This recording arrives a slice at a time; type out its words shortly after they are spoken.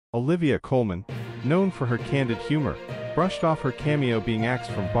Olivia Colman, known for her candid humor, brushed off her cameo being axed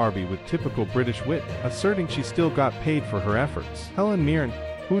from Barbie with typical British wit, asserting she still got paid for her efforts. Helen Mirren,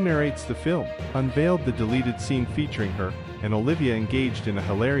 who narrates the film, unveiled the deleted scene featuring her and Olivia engaged in a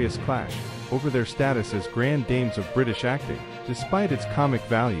hilarious clash over their status as grand dames of British acting. Despite its comic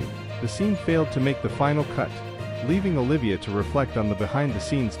value, the scene failed to make the final cut, leaving Olivia to reflect on the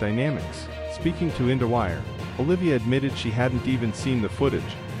behind-the-scenes dynamics. Speaking to IndieWire, Olivia admitted she hadn't even seen the footage,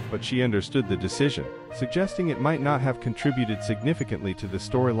 but she understood the decision, suggesting it might not have contributed significantly to the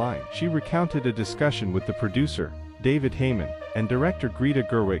storyline. She recounted a discussion with the producer, David Heyman, and director Greta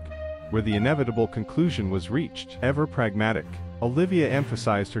Gerwig, where the inevitable conclusion was reached. Ever pragmatic, Olivia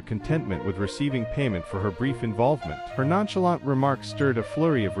emphasized her contentment with receiving payment for her brief involvement. Her nonchalant remarks stirred a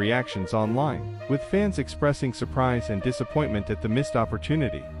flurry of reactions online, with fans expressing surprise and disappointment at the missed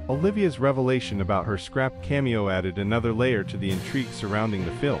opportunity. Olivia's revelation about her scrapped cameo added another layer to the intrigue surrounding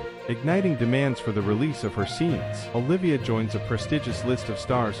the film, igniting demands for the release of her scenes. Olivia joins a prestigious list of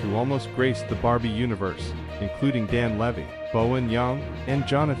stars who almost graced the Barbie universe, including Dan Levy, Bowen Yang, and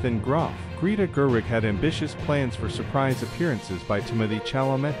Jonathan Groff. Greta Gerwig had ambitious plans for surprise appearances by Timothée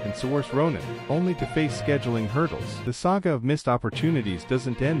Chalamet and Saoirse Ronan, only to face scheduling hurdles. The saga of missed opportunities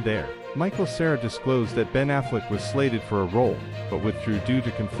doesn't end there. Michael Cera disclosed that Ben Affleck was slated for a role, but withdrew due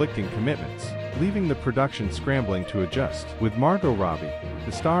to conflicting commitments, leaving the production scrambling to adjust. With Margot Robbie,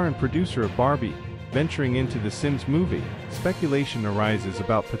 the star and producer of Barbie, venturing into the Sims movie, speculation arises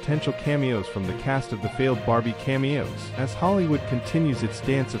about potential cameos from the cast of the failed Barbie cameos. As Hollywood continues its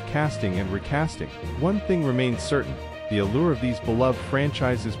dance of casting and recasting, one thing remains certain: the allure of these beloved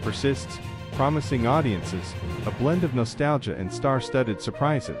franchises persists, promising audiences a blend of nostalgia and star-studded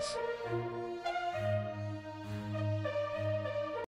surprises.